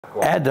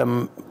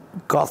Adam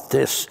got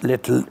this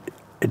little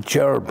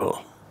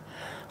gerbil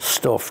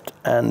stuffed,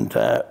 and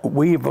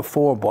we have a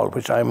 4-ball,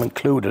 which I'm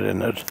included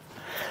in it,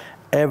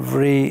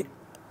 every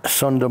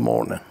Sunday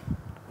morning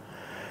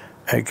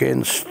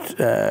against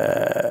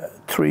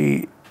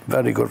 3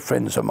 very good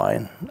friends of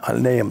mine. I'll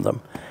name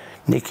them.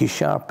 Nicky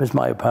Sharp is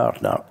my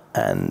partner,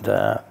 and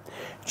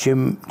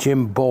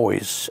Jim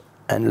Boyes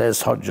and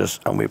Les Hodges,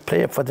 and we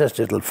play for this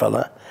little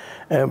fella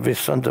every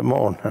Sunday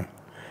morning.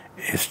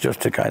 It's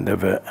just a kind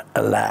of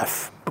a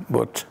laugh,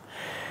 but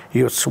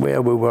you'd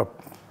swear we were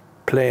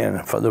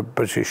playing for the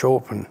British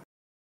Open.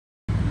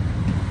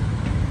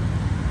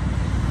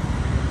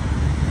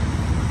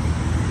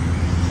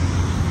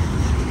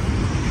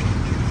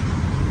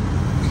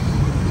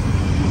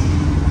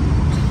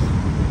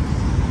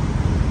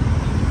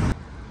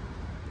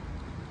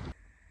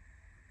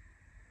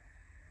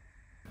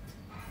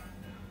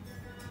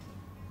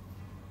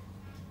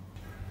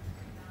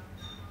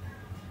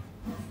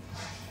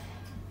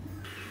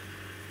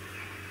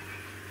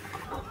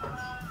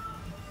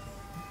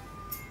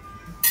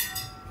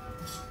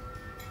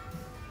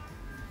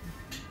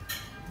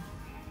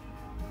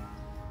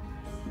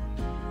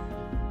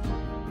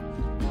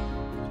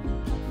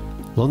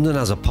 London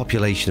has a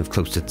population of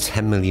close to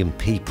 10 million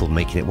people,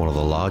 making it one of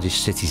the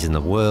largest cities in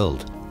the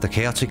world. The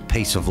chaotic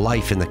pace of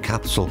life in the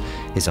capital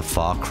is a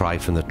far cry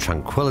from the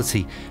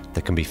tranquility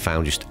that can be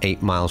found just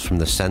 8 miles from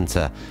the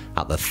centre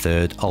at the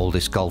 3rd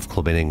oldest golf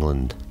club in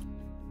England.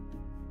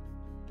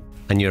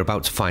 And you're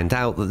about to find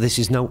out that this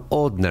is no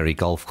ordinary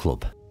golf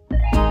club.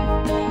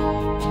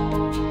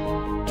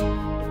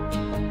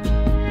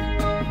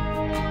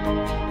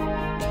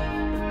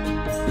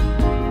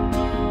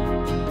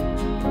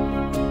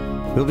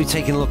 We'll be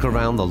taking a look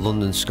around the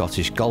London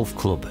Scottish Golf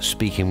Club,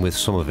 speaking with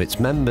some of its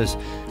members,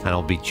 and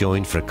I'll be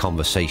joined for a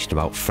conversation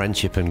about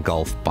friendship and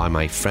golf by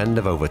my friend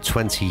of over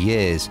 20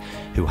 years,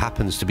 who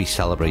happens to be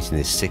celebrating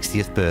his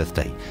 60th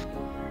birthday,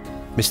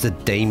 Mr.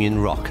 Damien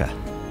Rocker.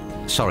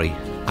 Sorry,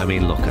 I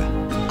mean Looker.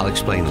 I'll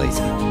explain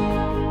later.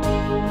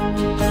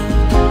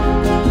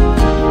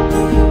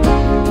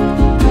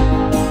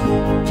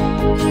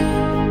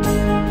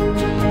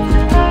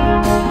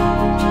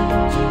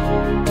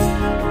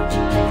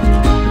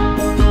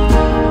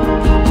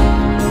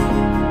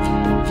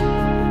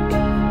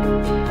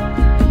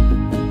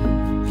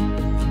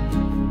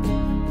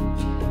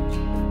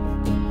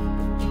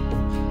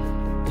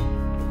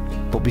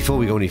 Before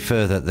we go any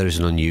further, there is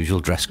an unusual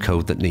dress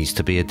code that needs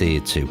to be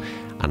adhered to,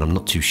 and I'm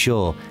not too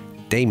sure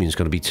Damien's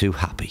going to be too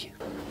happy.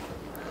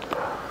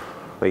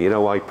 But you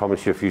know, I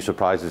promised you a few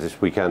surprises this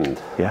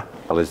weekend. Yeah.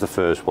 Well, here's the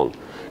first one.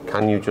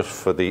 Can you, just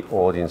for the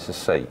audience's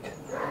sake,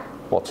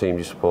 what team do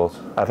you support?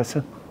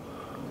 Everton.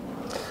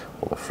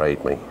 Well, I'm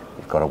afraid, mate,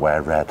 you've got to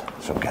wear red,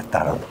 so get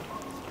that on.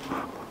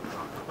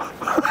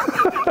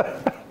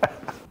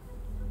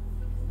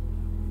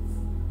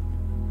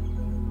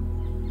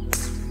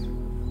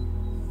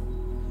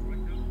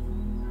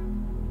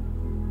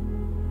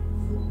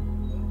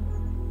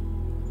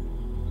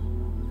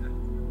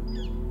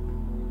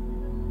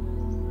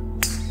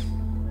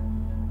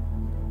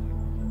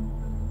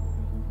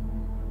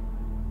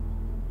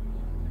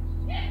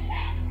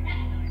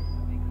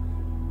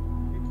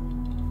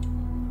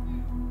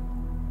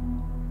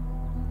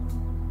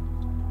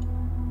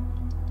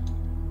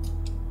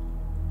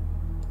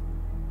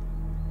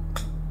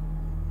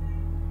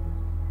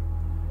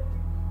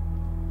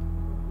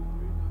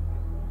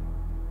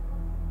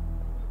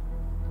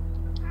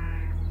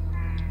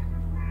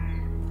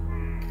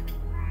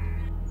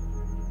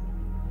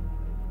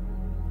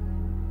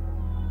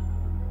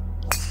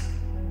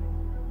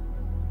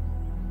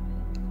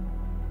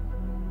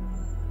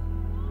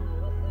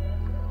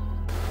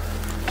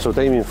 So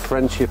Damien,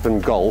 friendship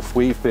and golf,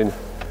 we've been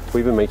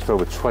mates for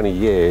over 20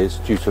 years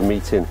due to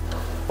meeting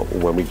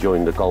when we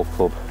joined the golf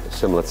club at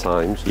similar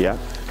times. Yeah.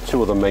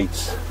 2 other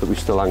mates that we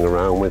still hang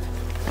around with,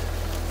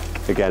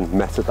 again,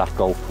 met at that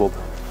golf club.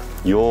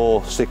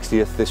 Your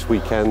 60th this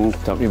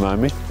weekend. Don't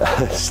remind me.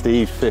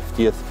 Steve's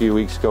 50th a few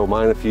weeks ago,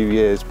 mine a few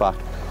years back.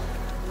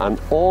 And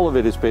all of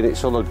it has been, it's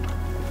sort of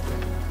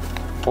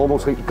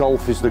almost like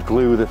golf is the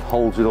glue that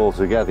holds it all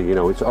together, you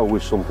know. It's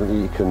always something that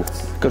you can...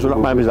 Because we're not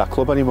members of that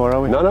club anymore,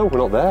 are we? No, we're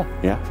not there.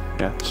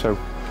 Yeah. So,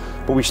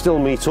 but we still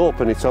meet up,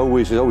 and it's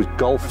always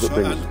golf that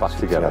brings us back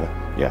together.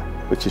 Yeah,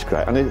 which is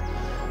great. And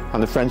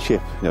the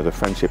friendship, you know, the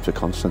friendship's a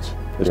constant,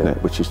 isn't it?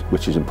 Which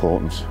is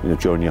important, you know,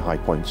 during your high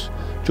points,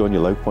 during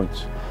your low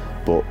points.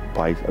 But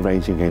by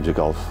arranging games of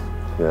golf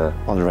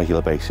on a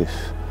regular basis,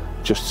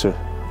 just to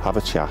have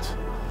a chat,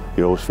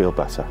 you always feel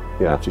better.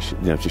 Yeah. To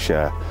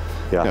share.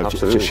 Yeah,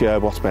 absolutely. To share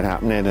what's been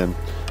happening and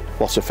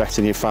what's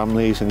affecting your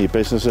families and your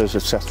businesses,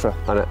 etc.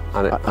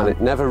 And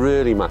it never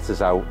really matters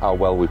how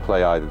well we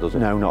play either, does it?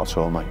 No, not at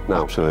all, mate.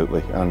 No.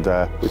 Absolutely. And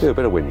we do a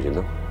bit of whinging,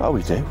 though. Oh,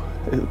 we do.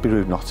 It'd be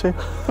rude not to.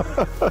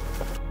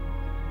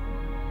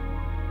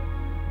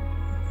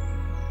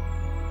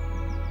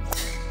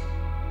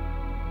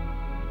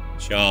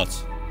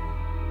 Shot.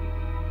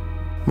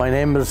 My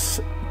name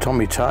is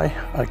Tommy Ty.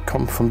 I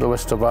come from the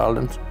west of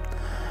Ireland.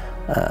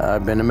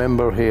 I've been a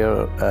member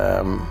here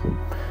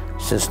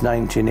since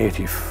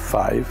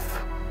 1985.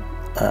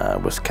 I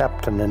was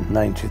captain in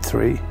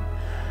 93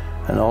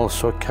 and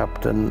also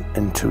captain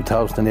in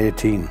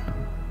 2018.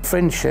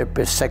 Friendship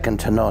is second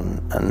to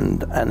none,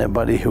 and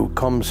anybody who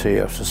comes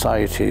here,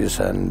 societies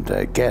and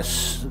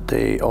guests,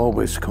 they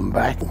always come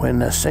back.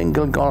 When a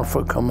single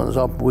golfer comes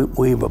up,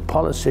 we have a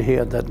policy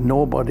here that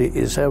nobody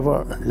is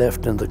ever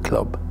left in the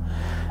club.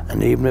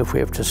 And even if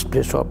we have to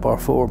split up our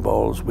 4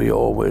 balls, we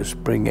always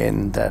bring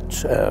in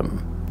that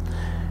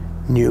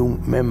new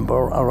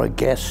member or a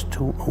guest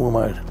who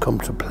might come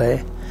to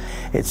play.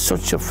 It's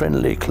such a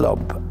friendly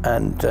club,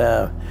 and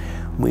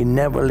we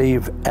never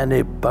leave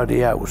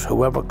anybody out.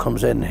 Whoever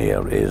comes in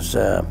here is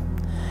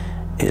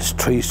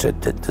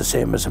treated the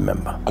same as a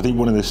member. I think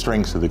one of the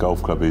strengths of the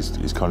golf club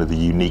is kind of the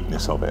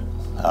uniqueness of it.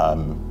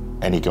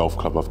 Any golf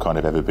club I've kind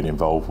of ever been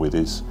involved with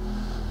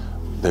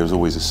there's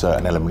always a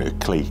certain element of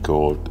clique,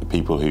 or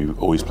people who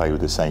always play with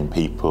the same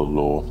people,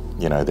 or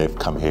they've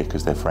come here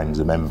because their friend's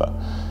a member.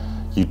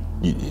 It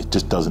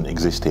just doesn't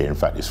exist here. In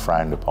fact, it's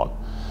frowned upon.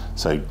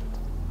 So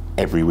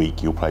every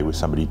week you'll play with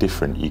somebody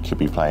different. You could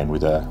be playing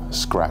with a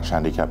scratch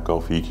handicap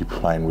golfer, you could be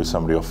playing with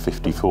somebody off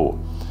 54.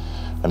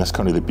 And that's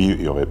kind of the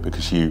beauty of it,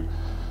 because you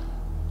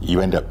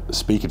end up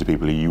speaking to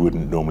people who you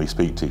wouldn't normally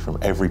speak to from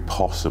every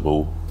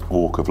possible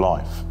walk of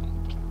life.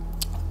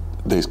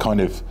 There's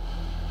kind of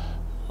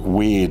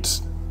weird,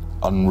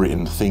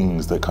 unwritten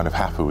things that kind of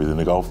happen within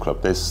the golf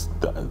club.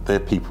 They're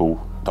people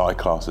that I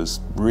class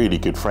as really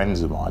good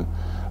friends of mine,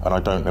 and I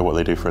don't know what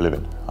they do for a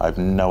living. I have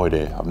no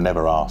idea. I've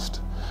never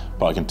asked.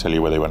 But I can tell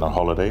you where they went on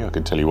holiday, I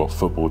can tell you what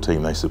football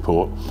team they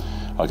support,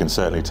 I can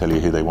certainly tell you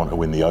who they want to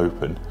win the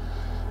Open,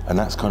 and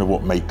that's kind of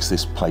what makes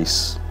this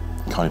place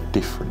kind of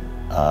different.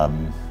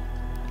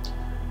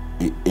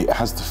 It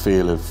has the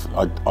feel of,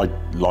 I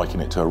liken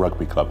it to a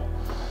rugby club,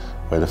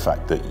 where the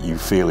fact that you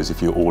feel as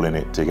if you're all in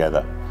it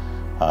together.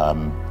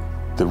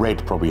 The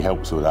red probably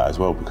helps with that as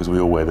well, because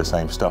we all wear the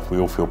same stuff, we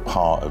all feel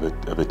part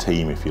of a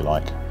team, if you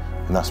like,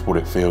 and that's what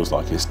it feels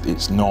like.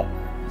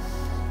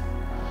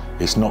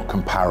 It's not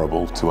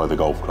comparable to other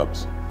golf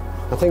clubs.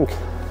 I think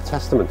a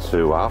testament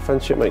to our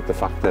friendship, mate, the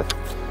fact that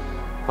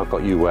I've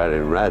got you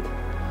wearing red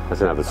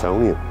as an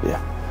Evertonian. Yeah.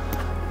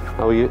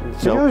 How are you?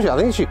 No. I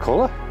think it's your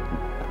colour.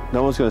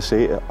 No one's going to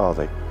see it, are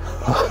they?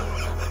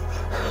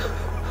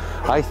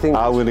 I think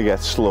I'm going to get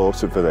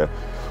slaughtered for this.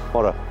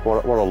 What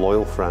a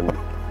loyal friend.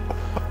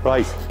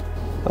 Right,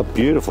 a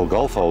beautiful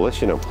golf hole,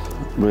 this,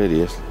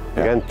 Really is.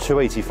 Yeah. Again,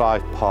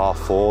 285 par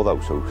 4 though,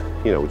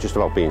 so just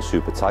about being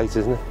super tight,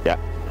 isn't it? Yeah.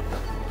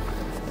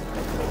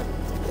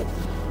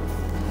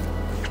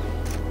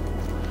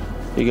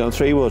 You going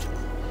 3-wood?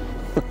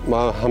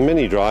 A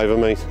mini driver,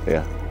 mate.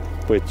 Yeah.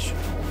 Which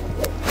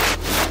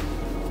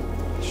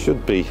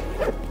should be.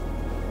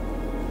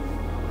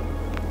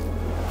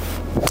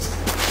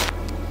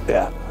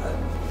 Yeah.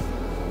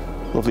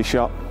 Lovely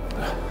shot.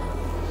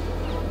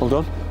 Well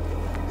done.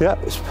 Yeah,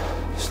 it's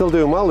still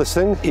doing well, this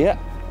thing. Yeah.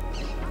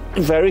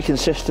 Very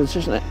consistent,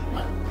 isn't it?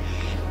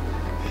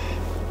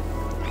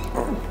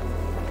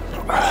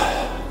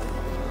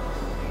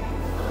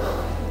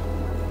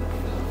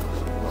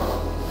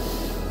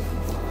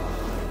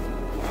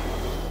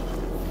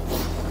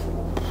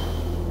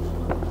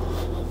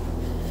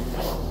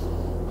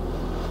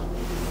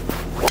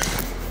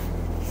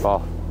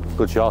 Oh,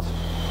 good shot.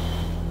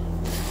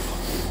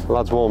 The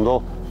lad's warmed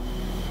up.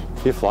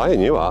 You're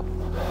flying, you are.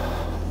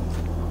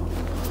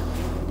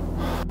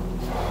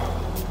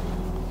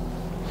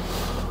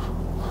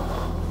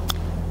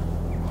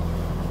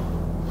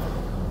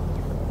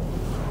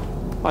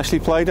 Nicely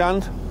played,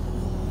 and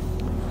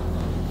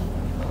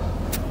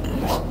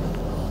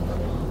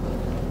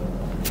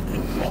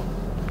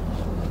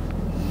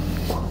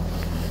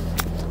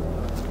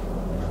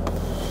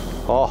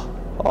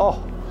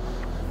oh,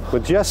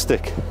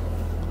 majestic.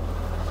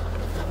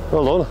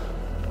 Well done.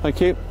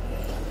 thank you.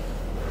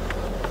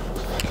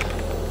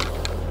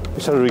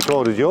 You said I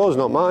recorded yours,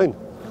 not mine.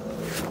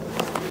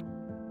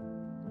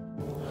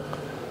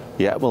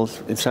 Yeah, well,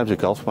 in terms of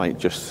golf,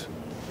 mate,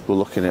 we're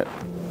looking at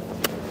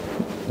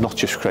not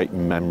just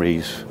creating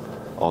memories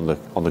on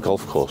the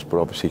golf course, but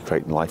obviously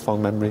creating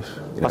lifelong memories.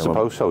 I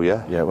suppose so,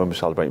 yeah. Yeah, when we're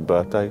celebrating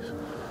birthdays,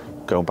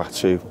 going back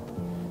to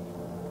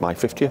my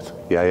 50th.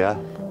 Yeah.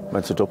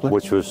 Went to Dublin.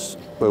 Which was,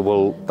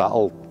 well,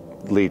 that'll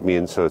lead me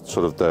into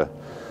sort of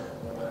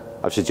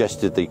I've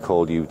suggested they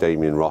call you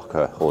Damien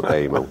Rocker or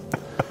Damo.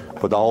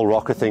 But the whole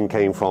Rocker thing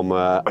came from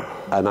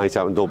a night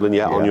out in Dublin,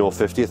 on your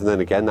 50th, and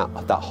then again,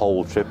 that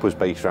whole trip was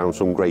based around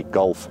some great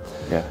golf.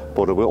 Yeah.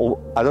 But I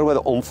don't know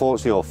whether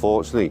unfortunately or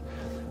fortunately,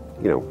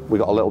 we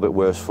got a little bit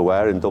worse for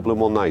wear in Dublin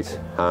one night,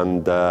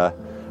 and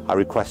I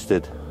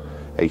requested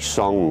a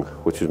song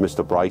which was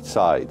Mr.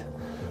 Brightside,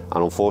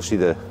 and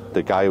unfortunately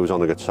the guy who was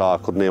on the guitar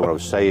couldn't hear what I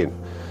was saying.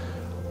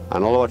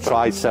 And although I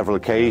tried several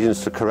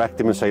occasions to correct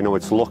him and say, no,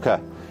 it's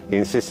Looker, he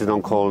insisted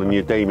on calling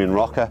you Damien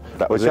Rocker,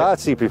 which I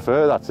actually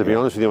prefer that, to be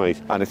honest with you,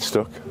 mate. And it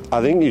stuck.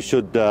 I think you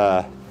should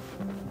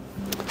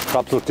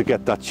perhaps look to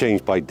get that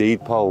changed by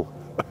deed poll.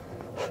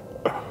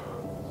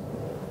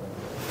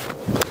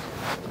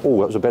 Oh,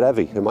 that was a bit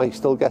heavy. It might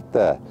still get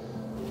there.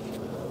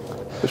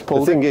 The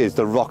thing is,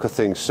 the rocker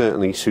thing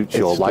certainly suits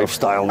your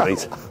lifestyle,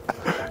 mate.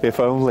 If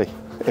only.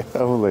 If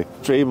only.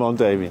 Dream on,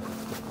 Damien.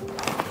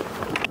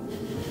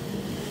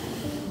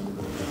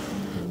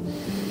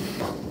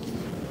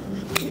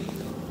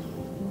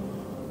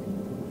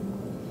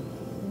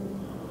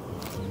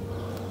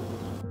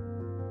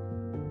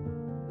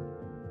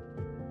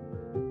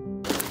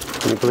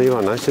 Can you believe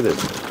how nice it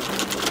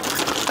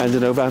is? End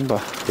of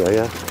November.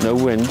 Yeah. No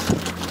wind,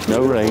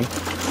 no rain.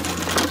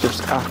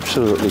 Just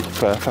absolutely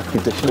perfect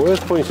conditions.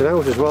 Worth pointing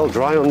out as well,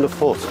 dry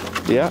underfoot.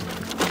 Yeah.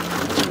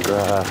 And,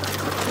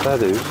 fair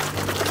dues.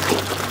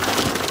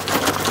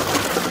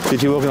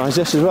 Did you organise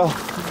this as well?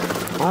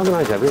 I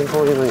organise everything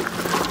for you, mate.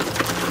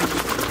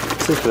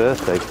 It's his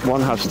birthday.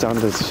 One has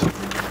standards.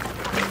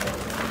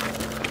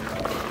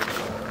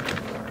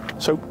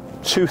 So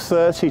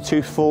 230,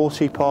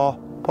 240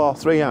 par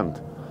 3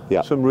 hand.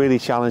 Yeah. Some really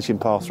challenging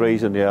par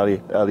 3s in the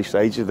early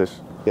stages of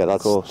this. Yeah,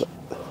 that's course.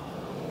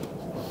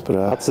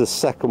 But that's the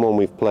second one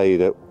we've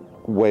played at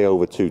way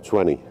over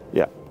 220.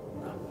 Yeah.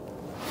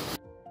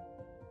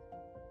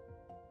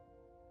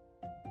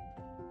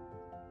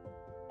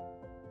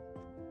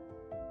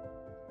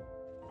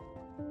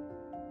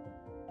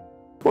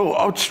 Well,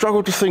 I'd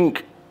struggle to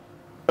think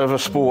of a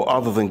sport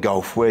other than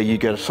golf where you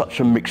get such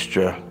a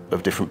mixture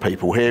of different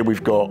people. Here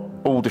we've got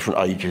all different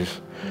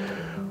ages.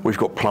 We've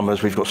got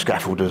plumbers, we've got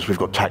scaffolders, we've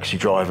got taxi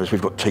drivers,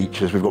 we've got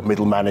teachers, we've got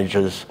middle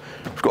managers,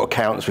 we've got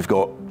accountants, we've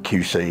got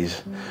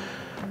QCs.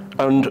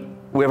 And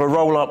we have a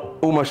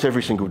roll-up almost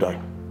every single day.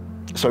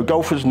 So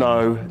golfers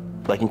know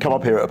they can come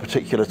up here at a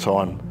particular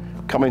time,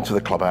 come into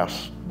the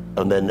clubhouse,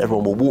 and then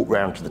everyone will walk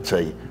round to the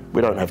tee.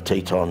 We don't have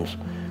tee times.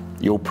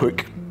 You'll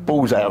pick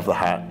balls out of the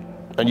hat,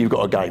 and you've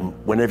got a game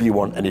whenever you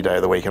want, any day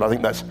of the week. And I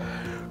think that's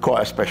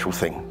quite a special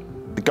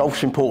thing. The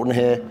golf's important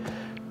here,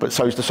 but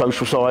so's the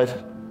social side.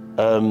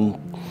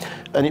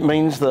 And it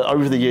means that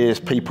over the years,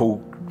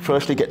 people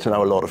firstly get to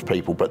know a lot of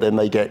people, but then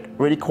they get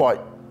really quite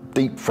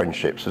deep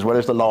friendships, as well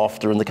as the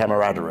laughter and the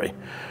camaraderie.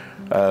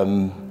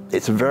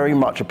 It's very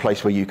much a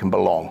place where you can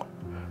belong.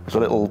 It's a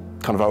little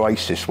kind of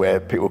oasis where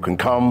people can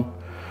come,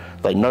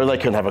 they know they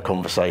can have a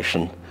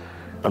conversation,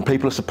 and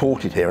people are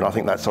supported here, and I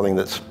think that's something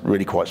that's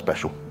really quite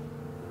special.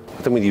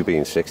 I think with you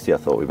being 60, I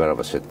thought we better have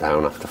a sit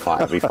down after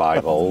every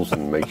 5 holes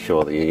and make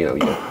sure that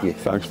you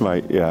Thanks,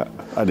 mate. Yeah,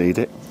 I need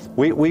it.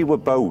 We were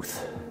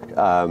both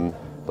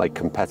like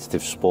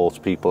competitive sports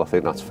people, I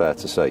think that's fair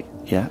to say.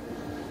 Yeah.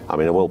 I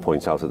mean, I will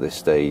point out at this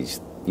stage,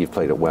 you've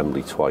played at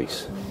Wembley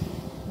twice.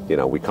 You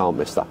know, we can't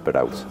miss that bit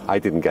out. I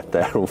didn't get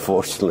there,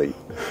 unfortunately,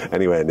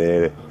 anywhere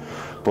near it.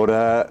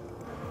 But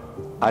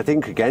I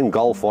think, again,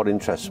 golf, what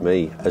interests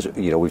me, as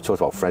you know, we've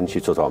talked about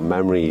friendship, talked about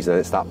memories, and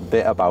it's that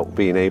bit about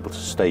being able to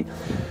stay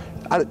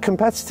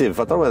competitive.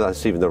 I don't know whether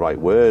that's even the right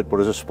word, but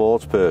as a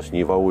sports person,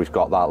 you've always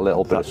got that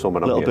little bit of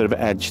something. Little bit of an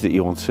edge that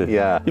you want to.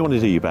 Yeah. You want to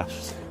do your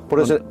best. But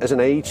as an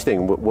age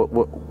thing, we're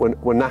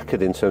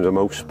knackered in terms of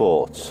most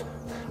sports.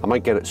 I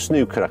might get at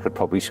snooker, I could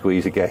probably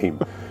squeeze a game.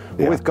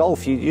 But with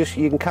golf, you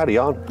can carry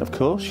on. Of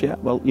course, yeah.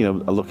 Well, you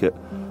know, I look at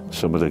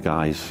some of the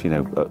guys, you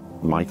know,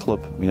 at my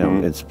club, you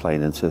know, it's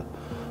playing into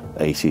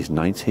 80s,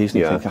 90s, and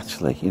you think,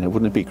 actually, you know,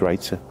 wouldn't it be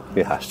great to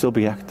still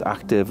be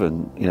active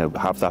and, you know,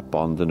 have that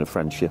bond and a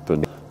friendship?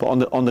 And but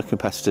on the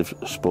competitive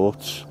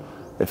sports,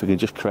 if we can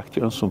just correct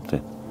you on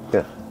something.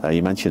 Yeah.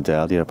 You mentioned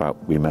earlier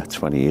about we met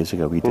 20 years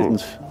ago. We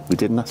didn't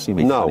actually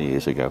meet 20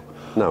 years ago.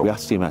 No. We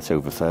actually met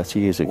over 30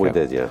 years ago. We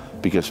did, yeah.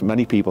 Because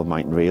many people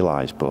mightn't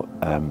realise, but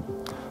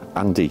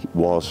Andy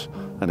was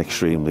an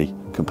extremely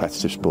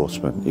competitive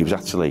sportsman. He was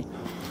actually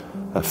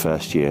a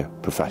first-year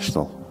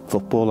professional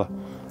footballer,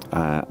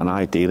 and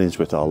I had dealings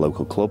with our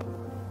local club,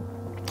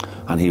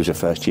 and he was a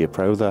first-year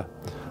pro there.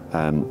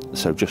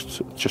 So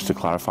just to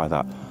clarify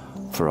that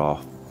for our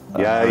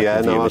no,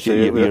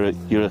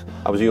 you're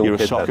a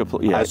soccer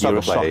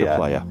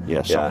player.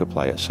 Soccer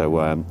player.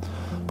 So,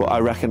 but I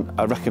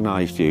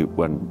recognised you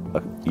when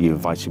you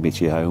invited me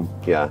to your home.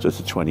 Yeah.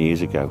 Just 20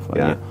 years ago.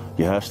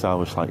 Your hairstyle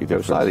was slightly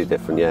different. Slightly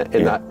different, yeah.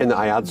 In that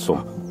I had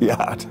some. Yeah.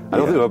 I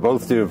don't think we're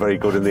both doing very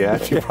good in the hair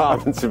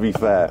department, to be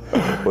fair.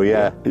 But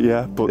yeah.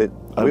 Yeah, but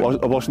I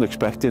wasn't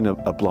expecting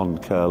a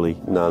blonde curly.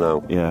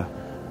 No. Yeah.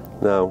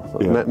 No,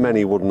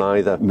 many wouldn't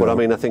either. No. But I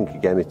mean, I think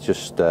again, it's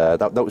just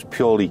that was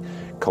purely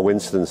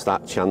coincidence,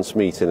 that chance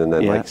meeting, and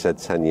then, like I said,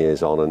 10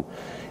 years on, and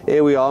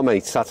here we are,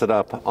 mate, sat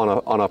up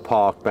on a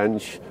park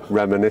bench,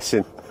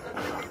 reminiscing.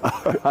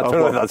 I don't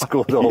know if that's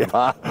good or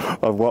bad.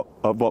 Of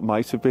what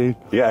might have been.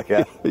 Yeah.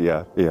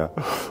 Yeah.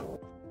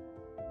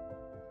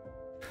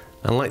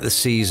 And like the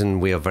season,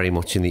 we are very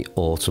much in the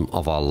autumn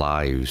of our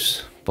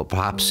lives, but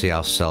perhaps see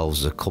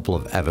ourselves as a couple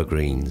of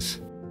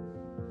evergreens.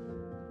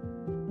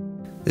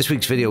 This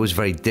week's video was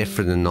very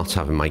different, and not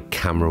having my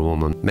camera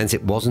woman meant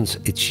it wasn't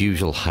its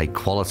usual high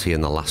quality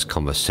and the last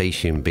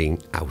conversation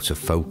being out of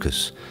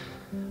focus.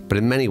 But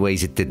in many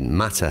ways it didn't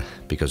matter,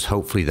 because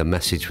hopefully the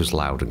message was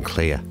loud and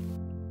clear.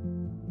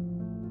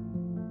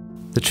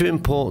 The true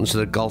importance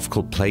that a golf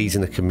club plays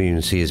in the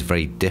community is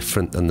very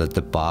different than the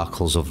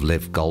debacles of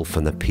Live Golf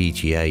and the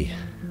PGA.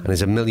 and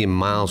is a million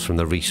miles from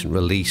the recent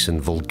release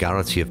and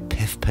vulgarity of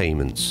PIF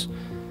payments.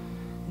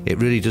 It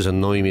really does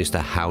annoy me as to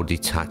how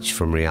detached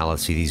from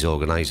reality these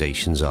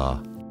organisations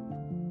are.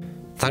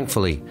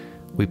 Thankfully,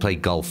 we play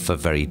golf for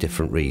very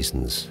different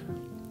reasons.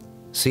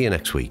 See you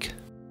next week.